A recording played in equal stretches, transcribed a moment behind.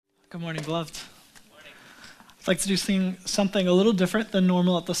Good morning, beloved. I'd like to do something a little different than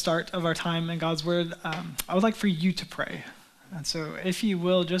normal at the start of our time in God's Word. I would like for you to pray. And so if you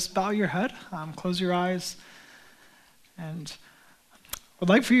will, just bow your head, close your eyes, and I would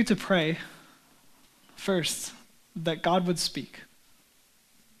like for you to pray first that God would speak.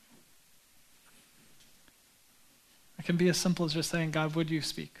 It can be as simple as just saying, God, would you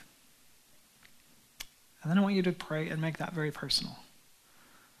speak? And then I want you to pray and make that very personal.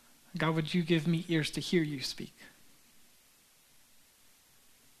 God, would you give me ears to hear you speak?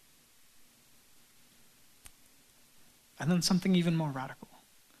 And then something even more radical.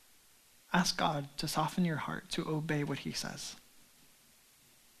 Ask God to soften your heart to obey what he says.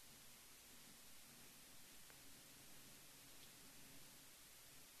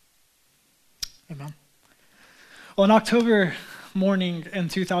 Amen. Well, an October morning in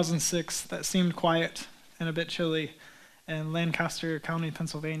 2006 that seemed quiet and a bit chilly in Lancaster County,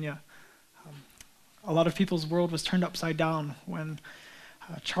 Pennsylvania, a lot of people's world was turned upside down when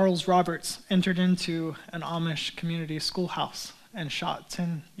Charles Roberts entered into an Amish community schoolhouse and shot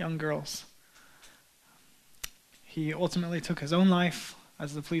 10 young girls. He ultimately took his own life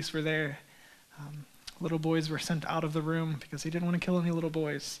as the police were there. Little boys were sent out of the room because he didn't want to kill any little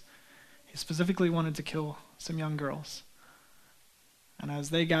boys. He specifically wanted to kill some young girls. And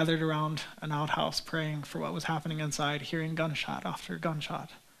as they gathered around an outhouse praying for what was happening inside, hearing gunshot after gunshot,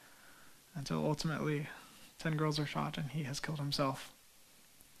 until ultimately 10 girls are shot and he has killed himself.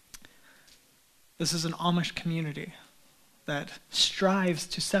 This is an Amish community that strives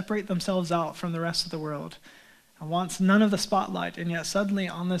to separate themselves out from the rest of the world and wants none of the spotlight, and yet suddenly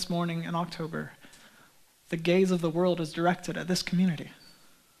on this morning in October, the gaze of the world is directed at this community,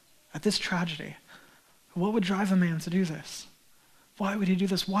 at this tragedy. What would drive a man to do this? Why would he do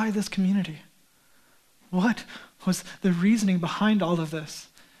this? Why this community? What was the reasoning behind all of this?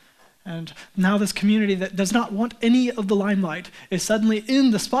 And now this community that does not want any of the limelight is suddenly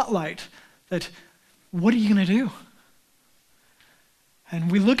in the spotlight. That, what are you going to do?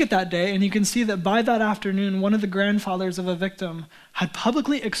 And we look at that day and you can see that by that afternoon, one of the grandfathers of a victim had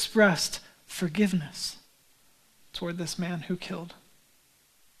publicly expressed forgiveness toward this man who killed.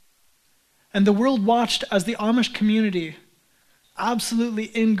 And the world watched as the Amish community, absolutely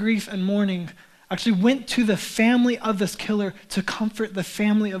in grief and mourning, actually went to the family of this killer to comfort the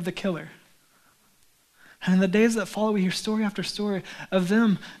family of the killer. And in the days that follow, we hear story after story of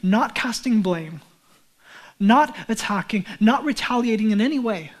them not casting blame, not attacking, not retaliating in any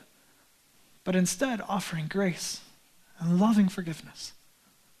way, but instead offering grace and loving forgiveness.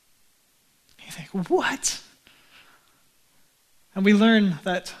 You think, what? And we learn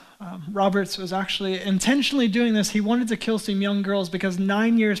that Roberts was actually intentionally doing this. He wanted to kill some young girls because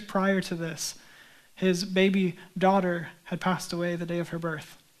 9 years prior to this, his baby daughter had passed away the day of her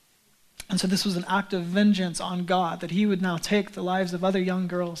birth. And so this was an act of vengeance on God, that he would now take the lives of other young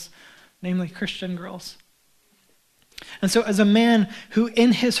girls, namely Christian girls. And so as a man who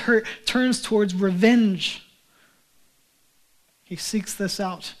in his hurt turns towards revenge, he seeks this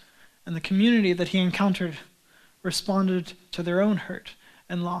out. And the community that he encountered responded to their own hurt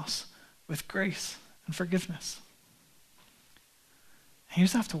and loss with grace and forgiveness. And you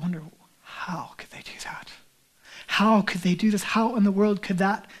just have to wonder, how could they do that? How could they do this? How in the world could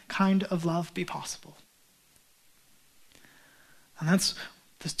that kind of love be possible? And that's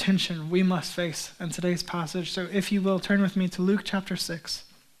the tension we must face in today's passage. So if you will, turn with me to Luke chapter 6.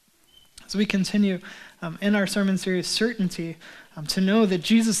 As we continue in our sermon series, Certainty, to know that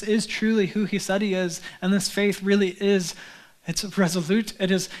Jesus is truly who he said he is, and this faith really is, it's resolute.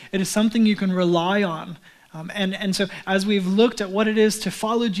 It is something you can rely on. And so as we've looked at what it is to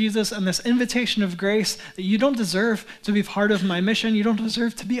follow Jesus and this invitation of grace, that you don't deserve to be part of my mission, you don't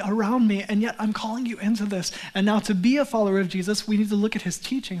deserve to be around me, and yet I'm calling you into this. And now to be a follower of Jesus, we need to look at his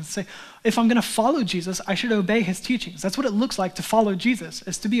teachings and say, if I'm going to follow Jesus, I should obey his teachings. That's what it looks like to follow Jesus,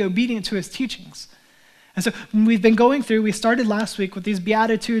 is to be obedient to his teachings. And so we've been going through, we started last week with these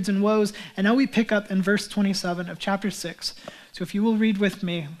beatitudes and woes, and now we pick up in verse 27 of chapter 6. So if you will read with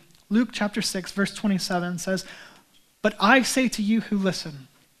me, Luke chapter 6, verse 27 says, "But I say to you who listen,"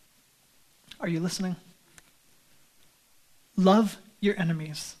 are you listening? "Love your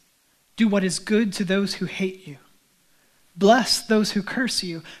enemies. Do what is good to those who hate you. Bless those who curse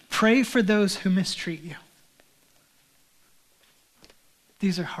you. Pray for those who mistreat you."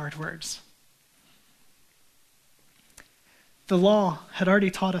 These are hard words. The law had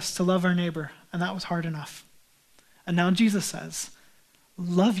already taught us to love our neighbor, and that was hard enough. And now Jesus says,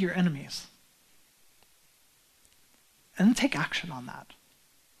 love your enemies. And then take action on that.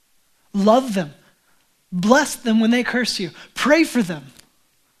 Love them. Bless them when they curse you. Pray for them.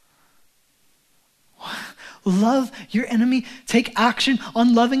 Love your enemy. Take action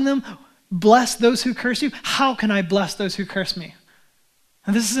on loving them. Bless those who curse you. How can I bless those who curse me?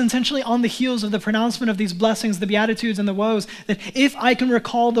 And this is intentionally on the heels of the pronouncement of these blessings, the Beatitudes and the woes, that if I can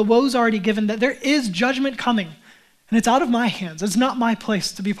recall the woes already given, that there is judgment coming, and it's out of my hands. It's not my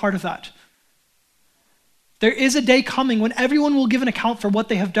place to be part of that. There is a day coming when everyone will give an account for what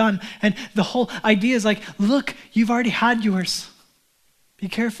they have done, and the whole idea is like, look, you've already had yours. Be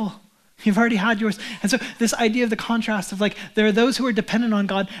careful. You've already had yours. And so this idea of the contrast of like, there are those who are dependent on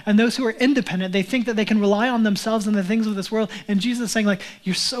God and those who are independent. They think that they can rely on themselves and the things of this world. And Jesus is saying like,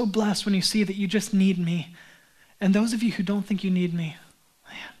 you're so blessed when you see that you just need me. And those of you who don't think you need me,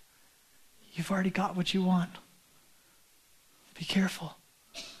 man, you've already got what you want. Be careful.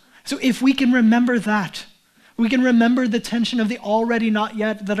 So if we can remember that, we can remember the tension of the already not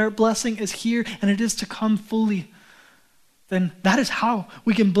yet, that our blessing is here and it is to come fully, then that is how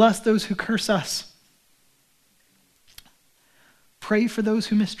we can bless those who curse us. Pray for those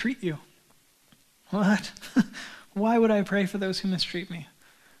who mistreat you. What? Why would I pray for those who mistreat me?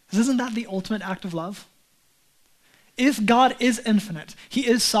 Isn't that the ultimate act of love? If God is infinite, he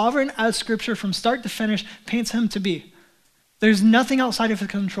is sovereign as Scripture from start to finish paints him to be. There's nothing outside of his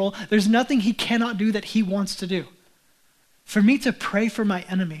control. There's nothing he cannot do that he wants to do. For me to pray for my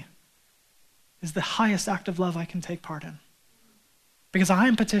enemy is the highest act of love I can take part in. Because I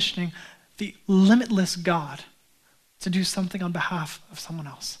am petitioning the limitless God to do something on behalf of someone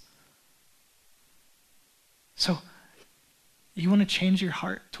else. So, you want to change your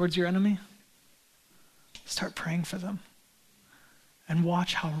heart towards your enemy? Start praying for them. And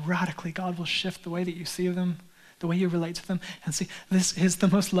watch how radically God will shift the way that you see them, the way you relate to them. And see, this is the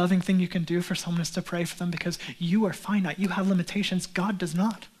most loving thing you can do for someone, is to pray for them, because you are finite. You have limitations. God does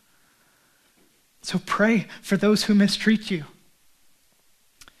not. So pray for those who mistreat you.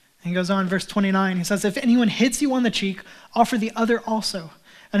 And he goes on, verse 29, he says, if anyone hits you on the cheek, offer the other also.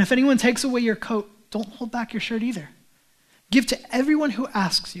 And if anyone takes away your coat, don't hold back your shirt either. Give to everyone who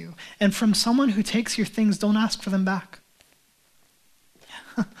asks you, and from someone who takes your things, don't ask for them back.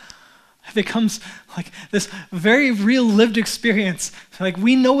 It becomes like this very real lived experience. Like,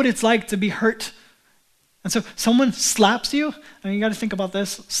 we know what it's like to be hurt. And so someone slaps you, and you got to think about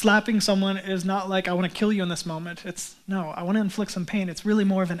this. Slapping someone is not like, I want to kill you in this moment. It's, no, I want to inflict some pain. It's really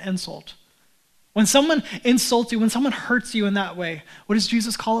more of an insult. When someone insults you, when someone hurts you in that way, what does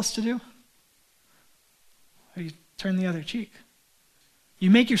Jesus call us to do? You turn the other cheek. You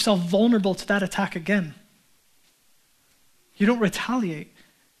make yourself vulnerable to that attack again. You don't retaliate.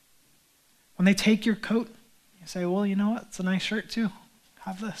 When they take your coat, you say, well, you know what? It's a nice shirt too.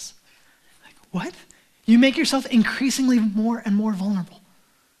 Have this. Like, what? You make yourself increasingly more and more vulnerable.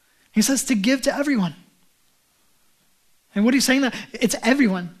 He says to give to everyone. And what he's saying, that it's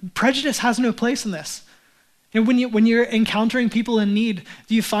everyone. Prejudice has no place in this. And when you're encountering people in need,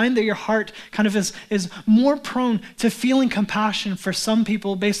 do you find that your heart kind of is more prone to feeling compassion for some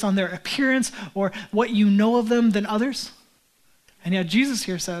people based on their appearance or what you know of them than others? And yet Jesus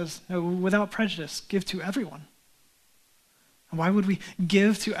here says, no, without prejudice, give to everyone. And why would we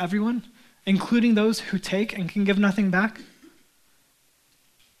give to everyone, including those who take and can give nothing back?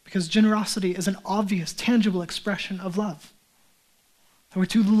 Because generosity is an obvious, tangible expression of love. That we're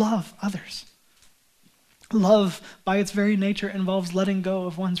to love others. Love, by its very nature, involves letting go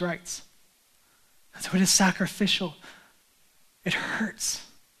of one's rights. And so it is sacrificial. It hurts.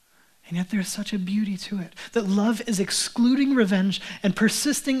 And yet there is such a beauty to it. That love is excluding revenge and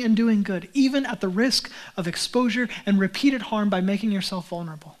persisting in doing good, even at the risk of exposure and repeated harm by making yourself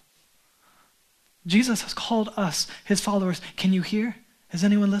vulnerable. Jesus has called us, his followers. Can you hear? Is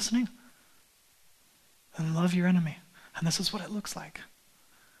anyone listening? Then love your enemy. And this is what it looks like.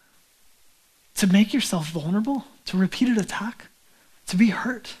 To make yourself vulnerable to repeated attack, to be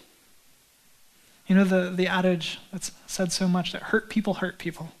hurt. You know the adage that's said so much, that hurt people hurt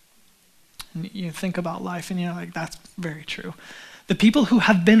people. And you think about life and you're like, that's very true. The people who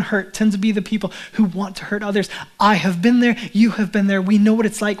have been hurt tend to be the people who want to hurt others. I have been there, you have been there. We know what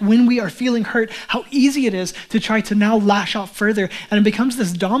it's like when we are feeling hurt, how easy it is to try to now lash out further. And it becomes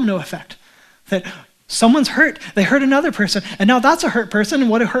this domino effect that someone's hurt, they hurt another person, and now that's a hurt person, and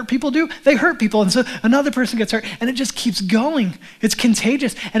what do hurt people do? They hurt people, and so another person gets hurt, and it just keeps going. It's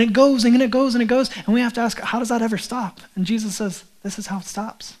contagious, and it goes, and it goes, and it goes, and we have to ask, how does that ever stop? And Jesus says, this is how it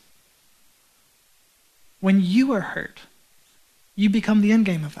stops. When you are hurt, you become the end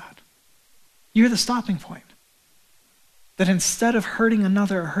game of that. You're the stopping point. That instead of hurting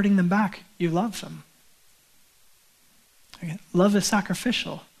another or hurting them back, you love them. Again, love is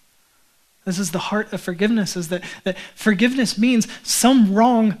sacrificial. This is the heart of forgiveness, is that forgiveness means some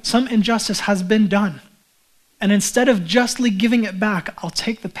wrong, some injustice has been done. And instead of justly giving it back, I'll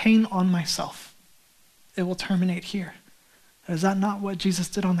take the pain on myself. It will terminate here. Is that not what Jesus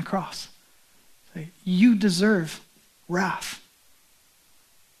did on the cross? You deserve wrath,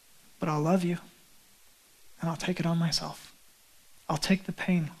 but I'll love you, and I'll take it on myself. I'll take the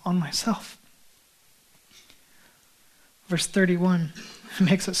pain on myself. Verse 31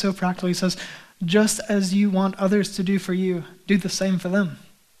 makes it so practical. He says, just as you want others to do for you, do the same for them.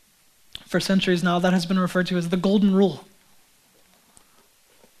 For centuries now, that has been referred to as the golden rule.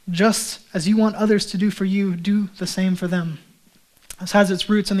 Just as you want others to do for you, do the same for them. This has its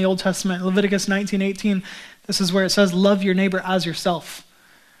roots in the Old Testament. Leviticus 19:18, this is where it says, love your neighbor as yourself.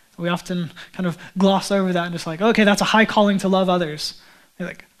 We often kind of gloss over that and just like, okay, that's a high calling to love others. You're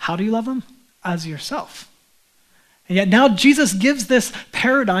like, how do you love them? As yourself. And yet now Jesus gives this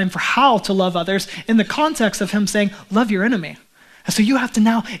paradigm for how to love others in the context of him saying, love your enemy. And so you have to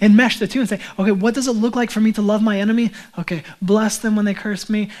now enmesh the two and say, okay, what does it look like for me to love my enemy? Okay, bless them when they curse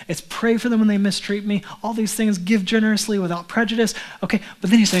me. It's pray for them when they mistreat me. All these things, give generously without prejudice. Okay,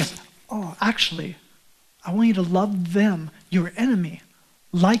 but then you say, oh, actually, I want you to love them, your enemy,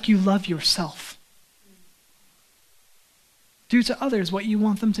 like you love yourself. Do to others what you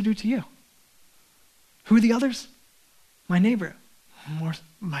want them to do to you. Who are the others? My neighbor, or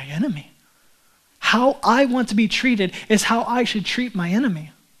my enemy. How I want to be treated is how I should treat my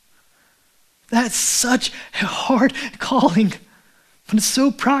enemy. That's such a hard calling, but it's so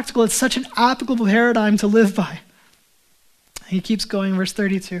practical. It's such an applicable paradigm to live by. He keeps going, verse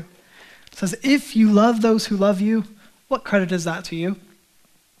 32. It says, if you love those who love you, what credit is that to you?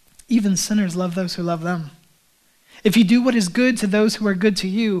 Even sinners love those who love them. If you do what is good to those who are good to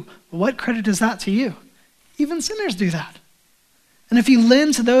you, what credit is that to you? Even sinners do that. And if you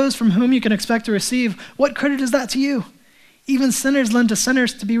lend to those from whom you can expect to receive, what credit is that to you? Even sinners lend to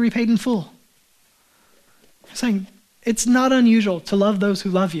sinners to be repaid in full. I'm saying it's not unusual to love those who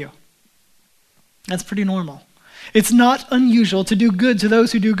love you. That's pretty normal. It's not unusual to do good to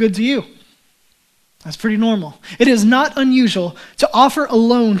those who do good to you. That's pretty normal. It is not unusual to offer a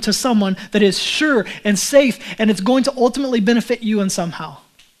loan to someone that is sure and safe and it's going to ultimately benefit you in somehow.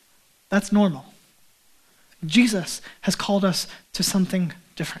 That's normal. Jesus has called us to something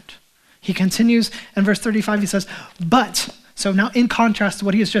different. He continues in verse 35, he says, but, so now in contrast to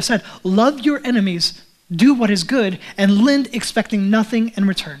what he has just said, love your enemies, do what is good, and lend expecting nothing in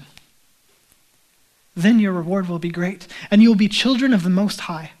return. Then your reward will be great, and you will be children of the Most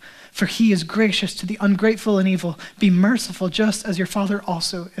High, for he is gracious to the ungrateful and evil. Be merciful just as your Father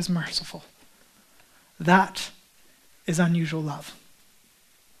also is merciful. That is unusual love.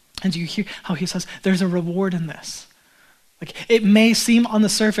 And do you hear how he says there's a reward in this? Like it may seem on the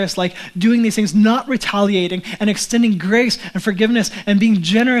surface like doing these things, not retaliating and extending grace and forgiveness and being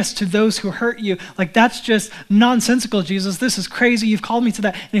generous to those who hurt you. Like that's just nonsensical, Jesus. This is crazy. You've called me to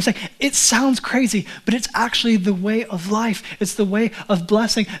that. And he's like, it sounds crazy, but it's actually the way of life. It's the way of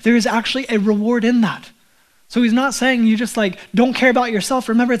blessing. There is actually a reward in that. So he's not saying you just like don't care about yourself.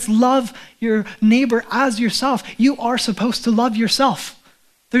 Remember, it's love your neighbor as yourself. You are supposed to love yourself.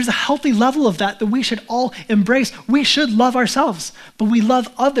 There's a healthy level of that we should all embrace. We should love ourselves, but we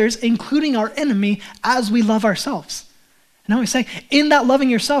love others, including our enemy, as we love ourselves. And now he's saying, in that loving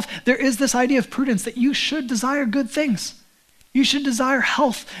yourself, there is this idea of prudence that you should desire good things. You should desire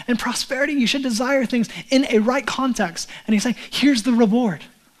health and prosperity. You should desire things in a right context. And he's saying, here's the reward.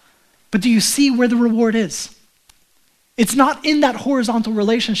 But do you see where the reward is? It's not in that horizontal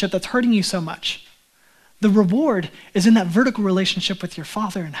relationship that's hurting you so much. The reward is in that vertical relationship with your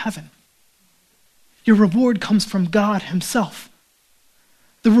Father in heaven. Your reward comes from God himself.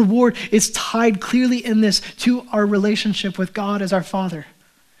 The reward is tied clearly in this to our relationship with God as our Father.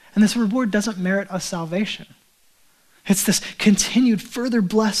 And this reward doesn't merit us salvation. It's this continued further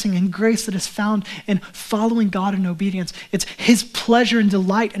blessing and grace that is found in following God in obedience. It's his pleasure and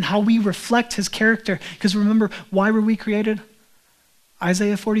delight in how we reflect his character. Because remember, why were we created?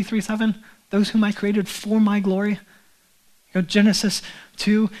 Isaiah 43:7. Those whom I created for my glory. Genesis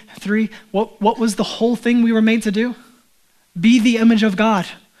 2:3. What was the whole thing we were made to do? Be the image of God,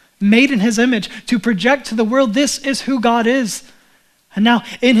 made in his image, to project to the world this is who God is. And now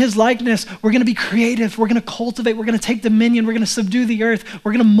in his likeness, we're going to be creative, we're going to cultivate, we're going to take dominion, we're going to subdue the earth,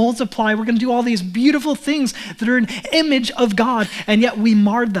 we're going to multiply, we're going to do all these beautiful things that are an image of God, and yet we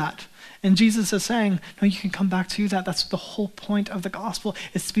marred that. And Jesus is saying, no, you can come back to that. That's the whole point of the gospel,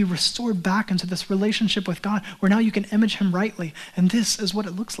 is to be restored back into this relationship with God where now you can image him rightly. And this is what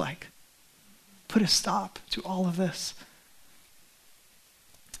it looks like. Put a stop to all of this.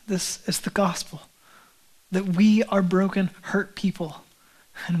 This is the gospel, that we are broken, hurt people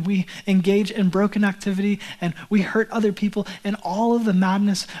and we engage in broken activity and we hurt other people and all of the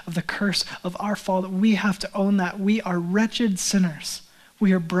madness of the curse of our fall, that we have to own that we are wretched sinners.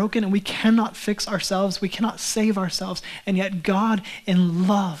 We are broken and we cannot fix ourselves. We cannot save ourselves. And yet God in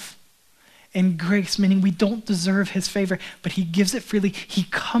love and grace, meaning we don't deserve his favor, but he gives it freely. He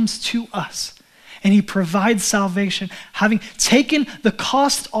comes to us and he provides salvation, having taken the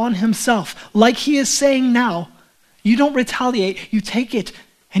cost on himself. Like he is saying now, you don't retaliate, you take it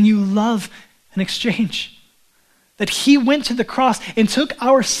and you love in exchange. That he went to the cross and took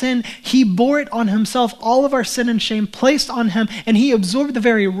our sin, he bore it on himself, all of our sin and shame placed on him, and he absorbed the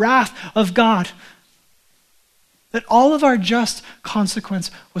very wrath of God. That all of our just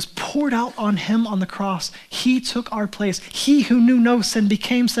consequence was poured out on him on the cross. He took our place. He who knew no sin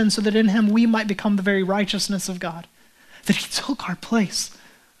became sin so that in him we might become the very righteousness of God. That he took our place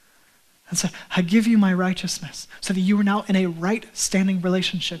and said, I give you my righteousness so that you are now in a right standing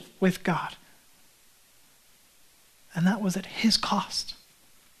relationship with God. And that was at his cost.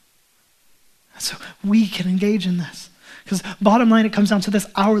 And so we can engage in this. Because bottom line, it comes down to this.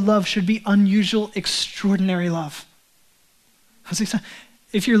 Our love should be unusual, extraordinary love.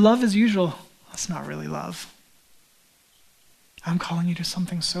 If your love is usual, that's not really love. I'm calling you to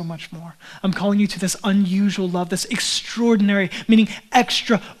something so much more. I'm calling you to this unusual love, this extraordinary, meaning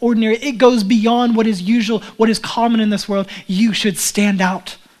extraordinary. It goes beyond what is usual, what is common in this world. You should stand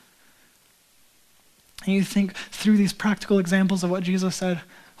out. And you think through these practical examples of what Jesus said,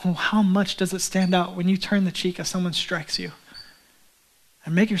 well, how much does it stand out when you turn the cheek as someone strikes you?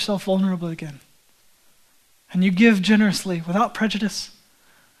 And make yourself vulnerable again. And you give generously without prejudice.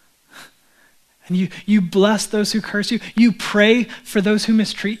 And you bless those who curse you. You pray for those who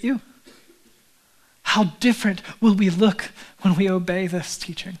mistreat you. How different will we look when we obey this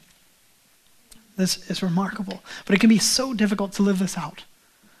teaching? This is remarkable. But it can be so difficult to live this out.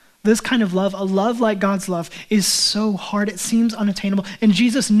 This kind of love, a love like God's love, is so hard. It seems unattainable. And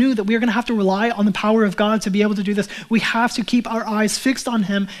Jesus knew that we are going to have to rely on the power of God to be able to do this. We have to keep our eyes fixed on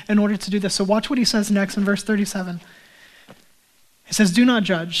him in order to do this. So watch what he says next in verse 37. He says, do not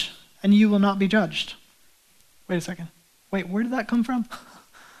judge, and you will not be judged. Wait a second. Wait, where did that come from?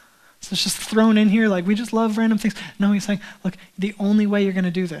 So it's just thrown in here like we just love random things. No, he's saying, look, the only way you're going to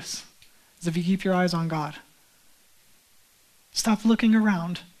do this is if you keep your eyes on God. Stop looking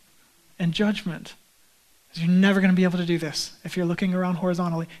around and judgment. You're never going to be able to do this if you're looking around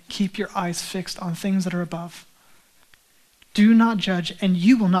horizontally. Keep your eyes fixed on things that are above. Do not judge, and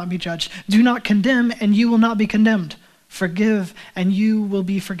you will not be judged. Do not condemn, and you will not be condemned. Forgive, and you will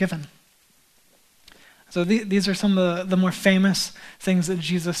be forgiven. So these are some of the more famous things that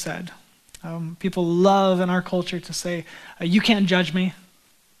Jesus said. People love in our culture to say, you can't judge me.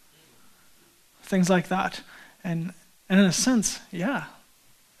 Things like that. And in a sense, yeah.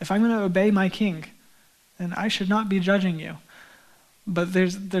 If I'm going to obey my king, then I should not be judging you. But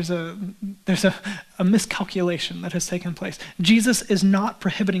there's a miscalculation that has taken place. Jesus is not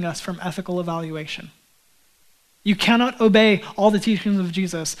prohibiting us from ethical evaluation. You cannot obey all the teachings of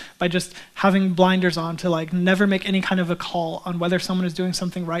Jesus by just having blinders on to never make any kind of a call on whether someone is doing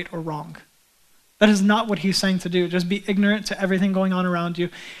something right or wrong. That is not what he's saying to do. Just be ignorant to everything going on around you.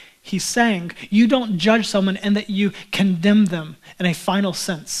 He's saying you don't judge someone and that you condemn them in a final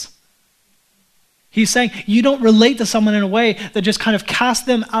sense. He's saying you don't relate to someone in a way that just kind of casts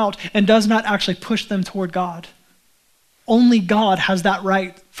them out and does not actually push them toward God. Only God has that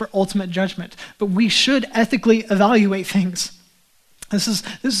right for ultimate judgment. But we should ethically evaluate things. This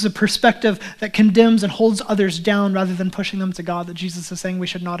is a perspective that condemns and holds others down rather than pushing them to God that Jesus is saying we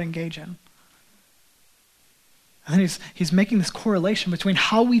should not engage in. And then he's making this correlation between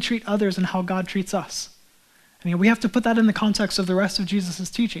how we treat others and how God treats us. And we have to put that in the context of the rest of Jesus'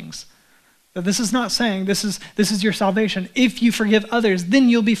 teachings. That this is not saying this is your salvation. If you forgive others, then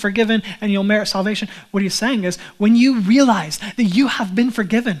you'll be forgiven and you'll merit salvation. What he's saying is when you realize that you have been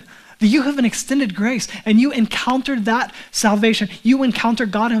forgiven, that you have an extended grace, and you encountered that salvation, you encounter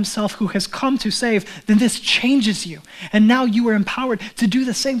God himself who has come to save, then this changes you. And now you are empowered to do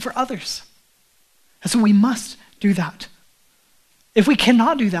the same for others. And so we must do that. If we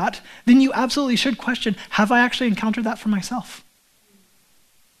cannot do that, then you absolutely should question, have I actually encountered that for myself?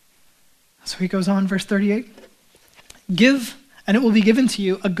 So he goes on, verse 38. Give, and it will be given to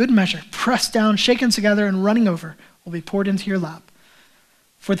you a good measure, pressed down, shaken together, and running over, will be poured into your lap.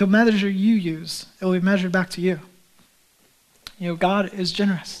 For the measure you use, it will be measured back to you. God is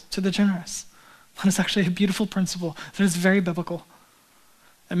generous to the generous. That is actually a beautiful principle that is very biblical.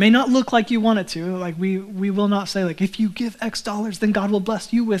 It may not look like you want it to. We will not say, if you give X dollars, then God will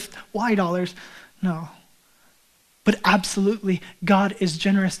bless you with Y dollars. No. But absolutely, God is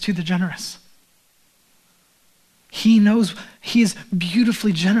generous to the generous. He knows he is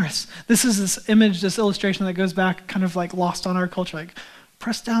beautifully generous. This is this image, this illustration that goes back kind of like lost on our culture, like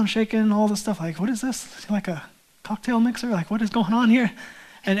pressed down, shaken, all this stuff. Like, what is this? Like a cocktail mixer? Like, what is going on here?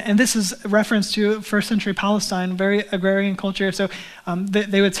 And this is a reference to first century Palestine, very agrarian culture. So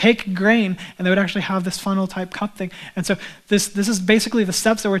they would take grain and they would actually have this funnel type cup thing. And so this is basically the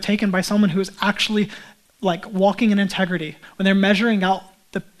steps that were taken by someone who is actually like walking in integrity. When they're measuring out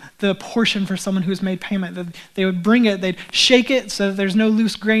the portion for someone who's made payment, they would bring it, they'd shake it so that there's no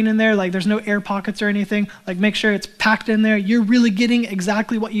loose grain in there, like there's no air pockets or anything, like make sure it's packed in there. You're really getting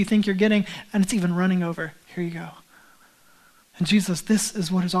exactly what you think you're getting, and it's even running over. Here you go. And Jesus, this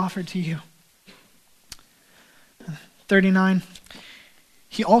is what is offered to you. 39,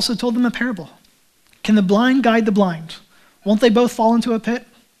 he also told them a parable. Can the blind guide the blind? Won't they both fall into a pit?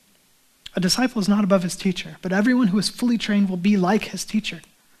 A disciple is not above his teacher, but everyone who is fully trained will be like his teacher.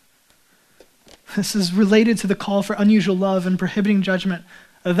 This is related to the call for unusual love and prohibiting judgment.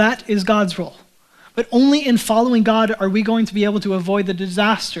 That is God's role. But only in following God are we going to be able to avoid the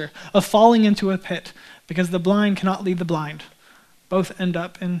disaster of falling into a pit, because the blind cannot lead the blind. Both end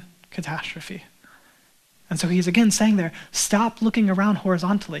up in catastrophe. And so he's again saying there, stop looking around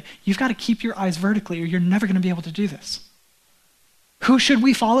horizontally. You've got to keep your eyes vertically or you're never going to be able to do this. Who should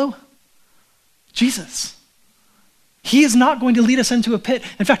we follow? Jesus. He is not going to lead us into a pit.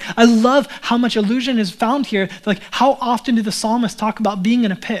 In fact, I love how much allusion is found here. Like, how often do the psalmists talk about being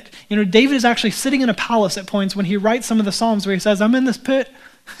in a pit? You know, David is actually sitting in a palace at points when he writes some of the Psalms where he says, I'm in this pit.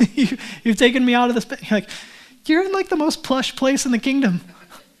 You've taken me out of this pit. You're like, you're in like the most plush place in the kingdom.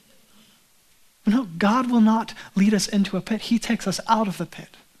 But no, God will not lead us into a pit. He takes us out of the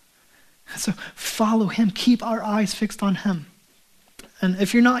pit. So follow him. Keep our eyes fixed on him. And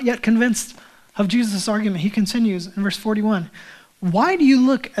if you're not yet convinced of Jesus' argument, he continues in verse 41. Why do you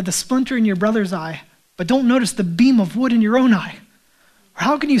look at the splinter in your brother's eye, but don't notice the beam of wood in your own eye? Or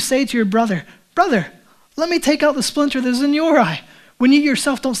how can you say to your brother, brother, let me take out the splinter that is in your eye, when you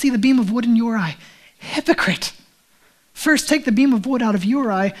yourself don't see the beam of wood in your eye? Hypocrite! First take the beam of wood out of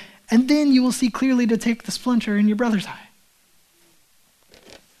your eye, and then you will see clearly to take the splinter in your brother's eye.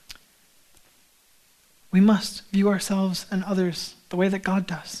 We must view ourselves and others the way that God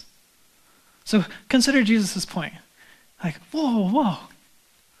does. So consider Jesus' point. Like, whoa,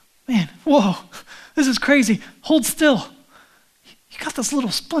 man, this is crazy. Hold still. You got this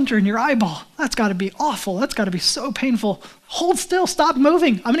little splinter in your eyeball. That's got to be awful. That's got to be so painful. Hold still, stop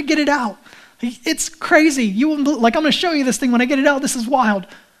moving. I'm going to get it out. It's crazy. You wouldn't, like, I'm going to show you this thing when I get it out. This is wild.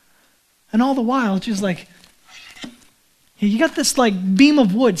 And all the while, just like, you got this like beam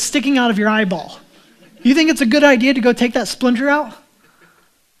of wood sticking out of your eyeball. You think it's a good idea to go take that splinter out?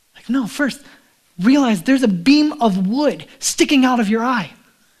 Like, no, first, realize there's a beam of wood sticking out of your eye.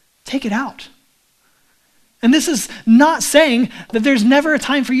 Take it out. And this is not saying that there's never a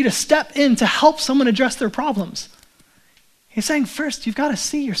time for you to step in to help someone address their problems. He's saying first, you've got to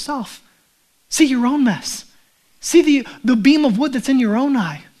see yourself. See your own mess. See the beam of wood that's in your own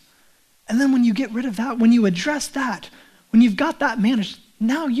eye. And then when you get rid of that, when you address that, when you've got that managed,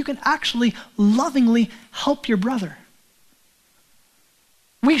 now you can actually lovingly help your brother.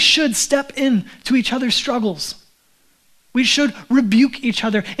 We should step in to each other's struggles. We should rebuke each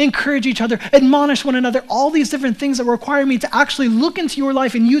other, encourage each other, admonish one another, all these different things that require me to actually look into your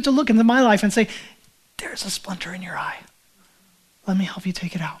life and you to look into my life and say, there's a splinter in your eye. Let me help you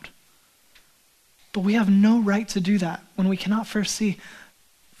take it out. But we have no right to do that when we cannot first see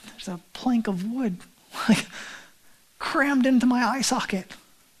there's a plank of wood like crammed into my eye socket.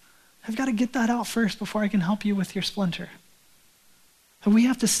 I've got to get that out first before I can help you with your splinter. And we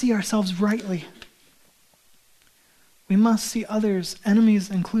have to see ourselves rightly. We must see others, enemies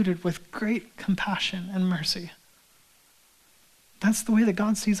included, with great compassion and mercy. That's the way that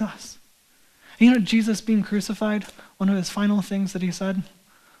God sees us. You know, Jesus being crucified, one of his final things that he said,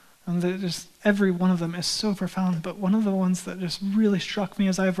 and just every one of them is so profound, but one of the ones that just really struck me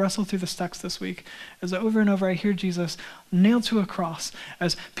as I've wrestled through this text this week is over and over I hear Jesus nailed to a cross.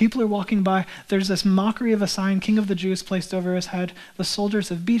 As people are walking by, there's this mockery of a sign, King of the Jews, placed over his head. The soldiers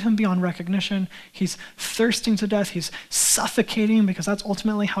have beat him beyond recognition. He's thirsting to death. He's suffocating, because that's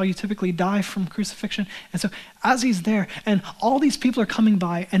ultimately how you typically die from crucifixion. And so as he's there, and all these people are coming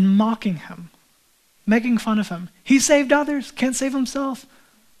by and mocking him, making fun of him. He saved others, can't save himself.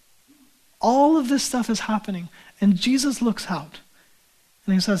 All of this stuff is happening, and Jesus looks out,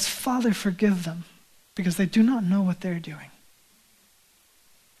 and he says, Father, forgive them, because they do not know what they're doing.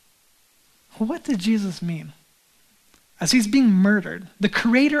 What did Jesus mean? As he's being murdered, the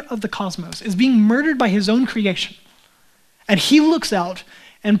creator of the cosmos is being murdered by his own creation. And he looks out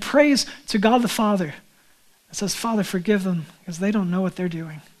and prays to God the Father and says, Father, forgive them because they don't know what they're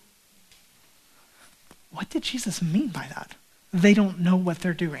doing. What did Jesus mean by that? They don't know what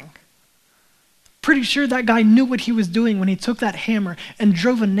they're doing. Pretty sure that guy knew what he was doing when he took that hammer and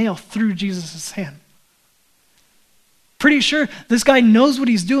drove a nail through Jesus' hand. Pretty sure this guy knows what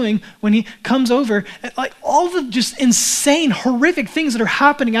he's doing when he comes over. Like all the just insane, horrific things that are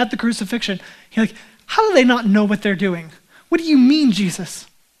happening at the crucifixion. You're like, how do they not know what they're doing? What do you mean, Jesus?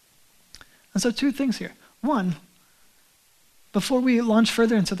 And so two things here. One, before we launch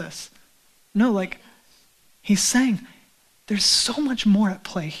further into this, he's saying there's so much more at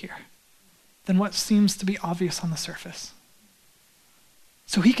play here than what seems to be obvious on the surface.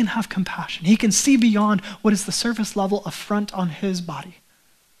 So he can have compassion. He can see beyond what is the surface level affront on his body.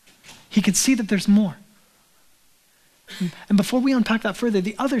 He can see that there's more. And before we unpack that further,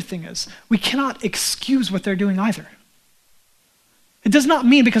 the other thing is we cannot excuse what they're doing either. It does not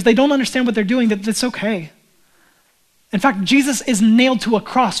mean because they don't understand what they're doing that it's okay. In fact, Jesus is nailed to a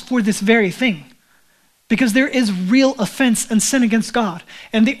cross for this very thing because there is real offense and sin against God.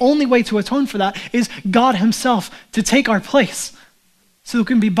 And the only way to atone for that is God himself to take our place so we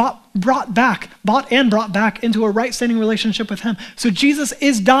can be brought back into a right standing relationship with him. So Jesus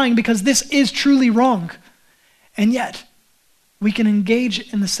is dying because this is truly wrong. And yet, we can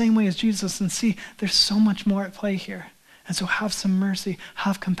engage in the same way as Jesus and see there's so much more at play here. And so have some mercy,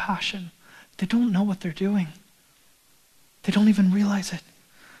 have compassion. They don't know what they're doing. They don't even realize it.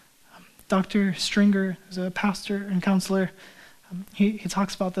 Dr. Stringer is a pastor and counselor. He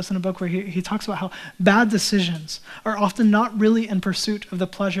talks about this in a book where he talks about how bad decisions are often not really in pursuit of the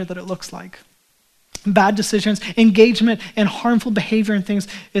pleasure that it looks like. Bad decisions, engagement in harmful behavior and things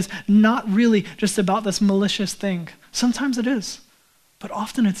is not really just about this malicious thing. Sometimes it is, but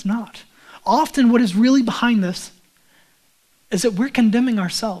often it's not. Often what is really behind this is that we're condemning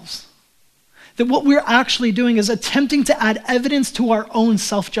ourselves. That what we're actually doing is attempting to add evidence to our own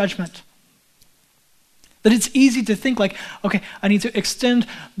self-judgment. That it's easy to think like, okay, I need to extend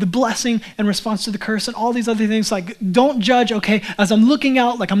the blessing in response to the curse and all these other things like, don't judge, okay, as I'm looking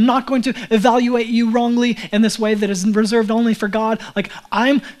out, like I'm not going to evaluate you wrongly in this way that is reserved only for God. Like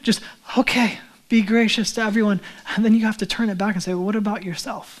I'm just, okay, be gracious to everyone. And then you have to turn it back and say, well, what about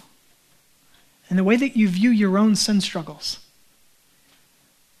yourself? And the way that you view your own sin struggles,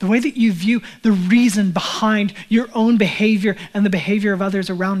 the way that you view the reason behind your own behavior and the behavior of others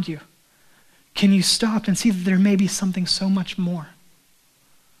around you. Can you stop and see that there may be something so much more?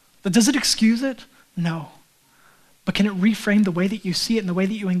 But does it excuse it? No. But can it reframe the way that you see it and the way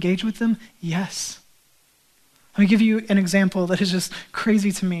that you engage with them? Yes. Let me give you an example that is just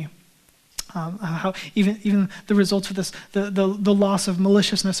crazy to me. How even the results of this, the loss of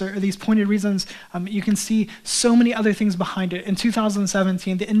maliciousness or these pointed reasons, you can see so many other things behind it. In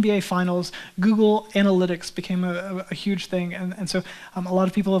 2017, the NBA Finals, Google Analytics became a huge thing. And so a lot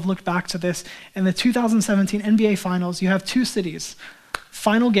of people have looked back to this. In the 2017 NBA Finals, you have two cities,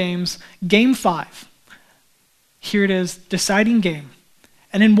 final games, Game 5. Here it is, deciding game.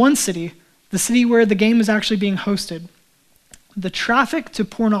 And in one city, the city where the game is actually being hosted, the traffic to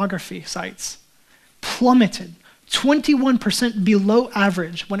pornography sites plummeted 21% below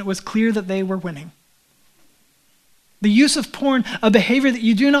average when it was clear that they were winning. The use of porn, a behavior that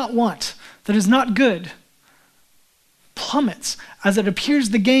you do not want, that is not good, plummets. As it appears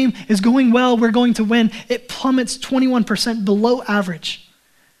the game is going well, we're going to win, it plummets 21% below average.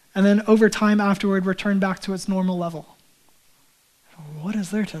 And then over time afterward, returned back to its normal level. What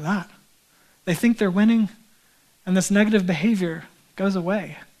is there to that? They think they're winning, and this negative behavior goes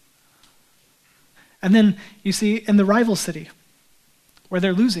away. And then you see in the rival city, where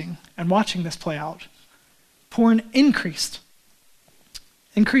they're losing and watching this play out, porn increased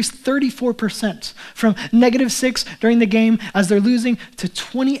 34% from -6 during the game as they're losing to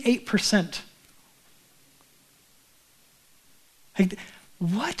 28%. Like,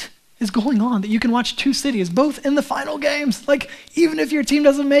 what is going on that you can watch two cities, both in the final games? Like, even if your team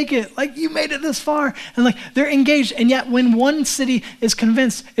doesn't make it, like you made it this far, and like they're engaged, and yet when one city is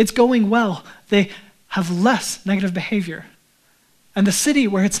convinced it's going well, they have less negative behavior. And the city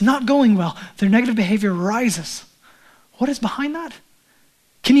where it's not going well, their negative behavior rises. What is behind that?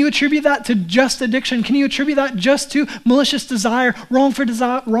 Can you attribute that to just addiction? Can you attribute that just to malicious desire, wrongful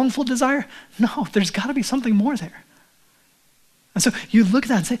desire? No, there's got to be something more there. And so you look at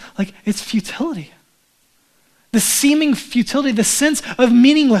that and say, like, it's futility. The seeming futility, the sense of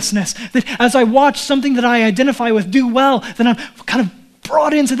meaninglessness, that as I watch something that I identify with do well, then I'm kind of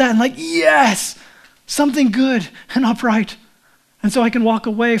brought into that and like, yes, something good and upright. And so I can walk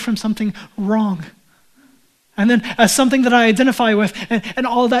away from something wrong. And then as something that I identify with, and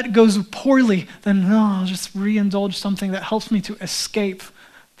all that goes poorly, then no, I'll just re-indulge something that helps me to escape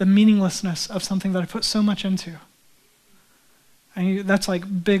the meaninglessness of something that I put so much into. And that's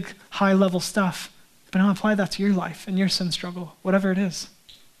like big, high-level stuff. But now apply that to your life and your sin struggle, whatever it is.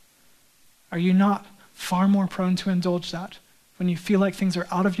 Are you not far more prone to indulge that when you feel like things are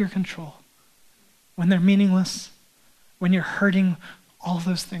out of your control, when they're meaningless, when you're hurting, all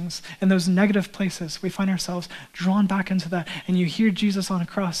those things? In those negative places, we find ourselves drawn back into that, and you hear Jesus on a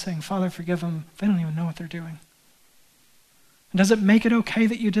cross saying, Father, forgive them. They don't even know what they're doing. And does it make it okay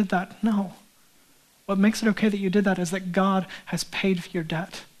that you did that? No. What makes it okay that you did that is that God has paid for your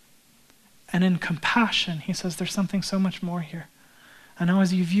debt. And in compassion, he says there's something so much more here. And now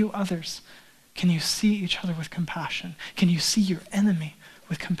as you view others, can you see each other with compassion? Can you see your enemy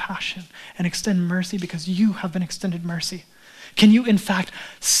with compassion and extend mercy because you have been extended mercy? Can you, in fact,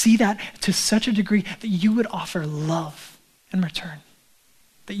 see that to such a degree that you would offer love in return?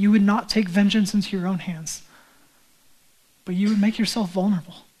 That you would not take vengeance into your own hands, but you would make yourself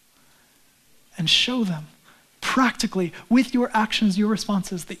vulnerable and show them practically with your actions, your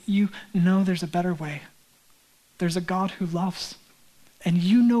responses, that you know there's a better way. There's a God who loves, and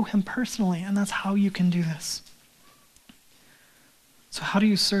you know him personally, and that's how you can do this. So how do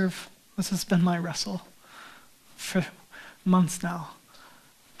you serve? This has been my wrestle for months now.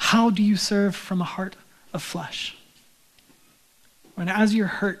 How do you serve from a heart of flesh? When as you're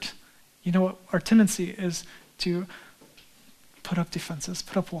hurt, you know what our tendency is to put up defenses,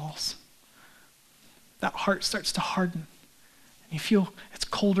 put up walls. That heart starts to harden. And you feel it's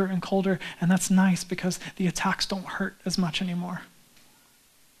colder and colder, and that's nice because the attacks don't hurt as much anymore.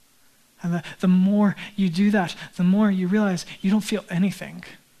 And the more you do that, the more you realize you don't feel anything.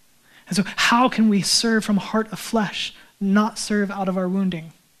 And so how can we serve from a heart of flesh, not serve out of our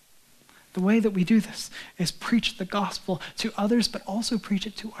wounding? The way that we do this is preach the gospel to others, but also preach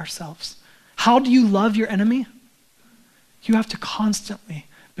it to ourselves. How do you love your enemy? You have to constantly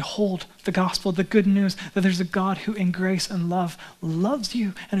behold the gospel, the good news that there's a God who in grace and love loves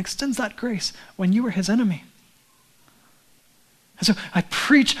you and extends that grace when you were his enemy. And so I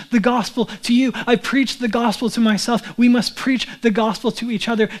preach the gospel to you. I preach the gospel to myself. We must preach the gospel to each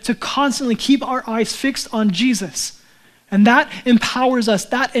other to constantly keep our eyes fixed on Jesus. And that empowers us,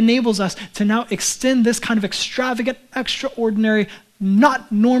 that enables us to now extend this kind of extravagant, extraordinary,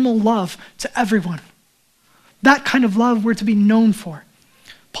 not normal love to everyone. That kind of love we're to be known for.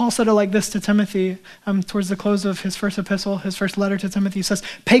 Paul said it like this to Timothy towards the close of his first epistle, his first letter to Timothy. He says,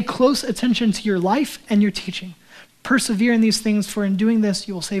 pay close attention to your life and your teaching. Persevere in these things, for in doing this,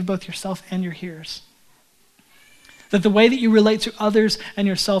 you will save both yourself and your hearers. That the way that you relate to others and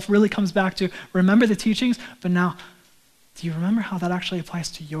yourself really comes back to remember the teachings, but now, do you remember how that actually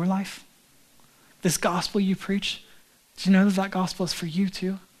applies to your life? This gospel you preach, do you know that that gospel is for you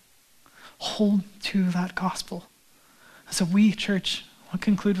too? Hold to that gospel. So we, church, I'll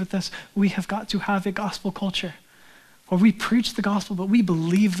conclude with this. We have got to have a gospel culture where we preach the gospel, but we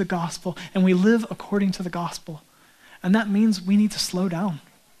believe the gospel and we live according to the gospel. And that means we need to slow down.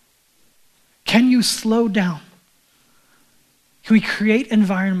 Can you slow down? Can we create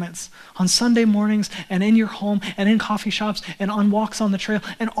environments on Sunday mornings and in your home and in coffee shops and on walks on the trail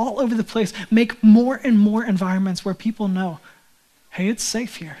and all over the place, make more and more environments where people know, hey, it's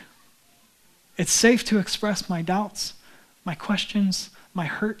safe here. It's safe to express my doubts, my questions, my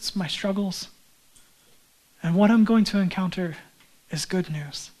hurts, my struggles. And what I'm going to encounter is good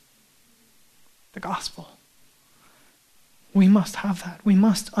news. The gospel. We must have that. We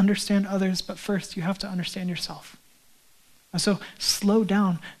must understand others, but first you have to understand yourself. And so slow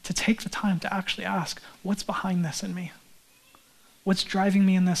down to take the time to actually ask, what's behind this in me? What's driving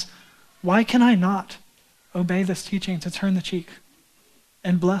me in this? Why can I not obey this teaching to turn the cheek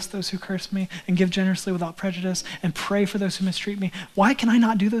and bless those who curse me and give generously without prejudice and pray for those who mistreat me? Why can I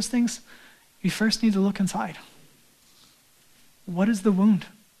not do those things? You first need to look inside. What is the wound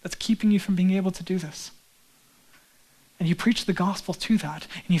that's keeping you from being able to do this? And you preach the gospel to that,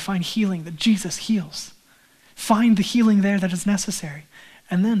 and you find healing, that Jesus heals. Find the healing there that is necessary.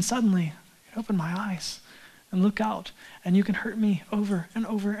 And then suddenly, you open my eyes and look out, and you can hurt me over and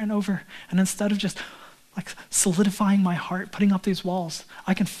over and over. And instead of just like solidifying my heart, putting up these walls,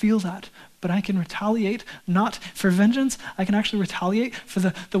 I can feel that, but I can retaliate, not for vengeance. I can actually retaliate for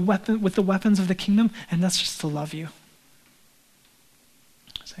the weapon with the weapons of the kingdom, and that's just to love you.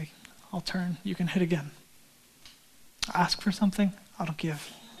 Say, I'll turn, you can hit again. Ask for something, I don't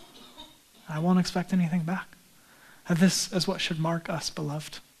give. I won't expect anything back. And this is what should mark us,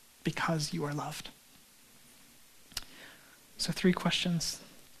 beloved, because you are loved. So 3 questions.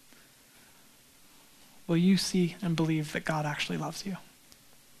 will you see and believe that God actually loves you?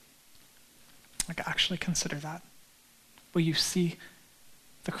 Like, actually consider that. Will you see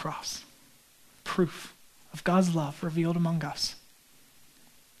the cross? Proof of God's love revealed among us.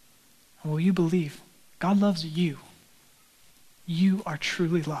 And will you believe God loves you? You are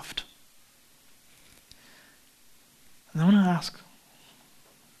truly loved. And I want to ask,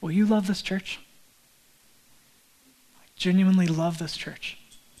 will you love this church? Genuinely love this church.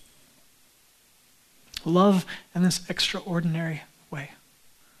 Love in this extraordinary way.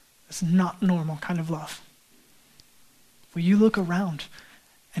 This not normal kind of love. Will you look around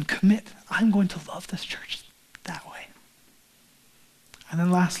and commit, I'm going to love this church that way? And then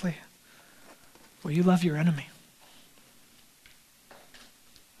lastly, will you love your enemy?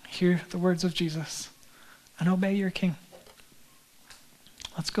 Hear the words of Jesus and obey your King.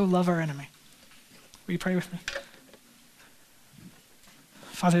 Let's go love our enemy. Will you pray with me?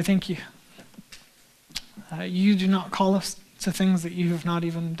 Father, thank you. You do not call us to things that you have not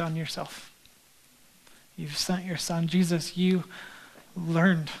even done yourself. You've sent your Son, Jesus. You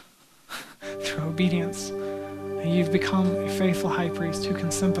learned through obedience. And you've become a faithful high priest who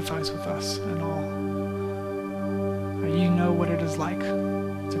can sympathize with us and all. You know what it is like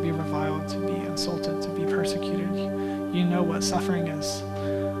to be reviled, to be insulted, to be persecuted. You know what suffering is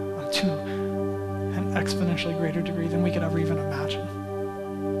to an exponentially greater degree than we could ever even imagine.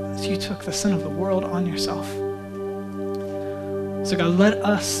 As you took the sin of the world on yourself. So God, let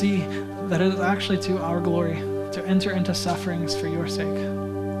us see that it is actually to our glory to enter into sufferings for your sake.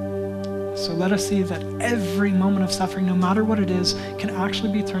 So let us see that every moment of suffering, no matter what it is, can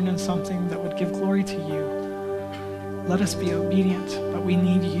actually be turned into something that would give glory to you. Let us be obedient, but we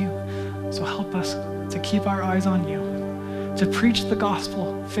need you. So help us to keep our eyes on you, to preach the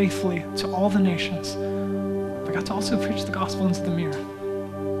gospel faithfully to all the nations, but God, to also preach the gospel into the mirror,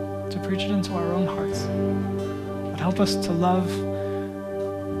 to preach it into our own hearts. But help us to love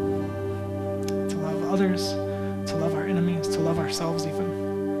others, to love our enemies, to love ourselves even,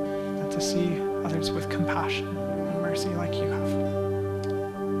 and to see others with compassion and mercy like you have.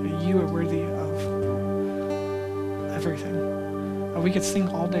 You are worthy of everything. We could sing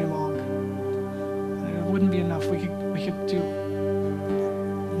all day long, and it wouldn't be enough. We could do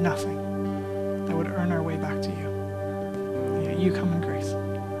nothing that would earn our way back to you. And yet you come in grace.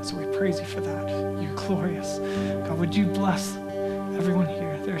 So we praise you for that. You're glorious. God, would you bless everyone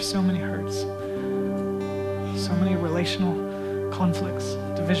here? There are so many hurts, so many relational conflicts,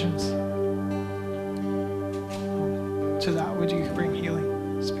 divisions. To that, would you bring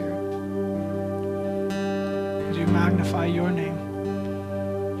healing, Spirit? Would you magnify your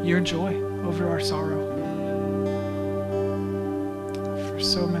name, your joy over our sorrow? For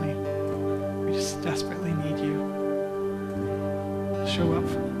so many, we just desperately need you. Show up.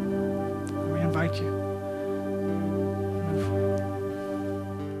 We invite you.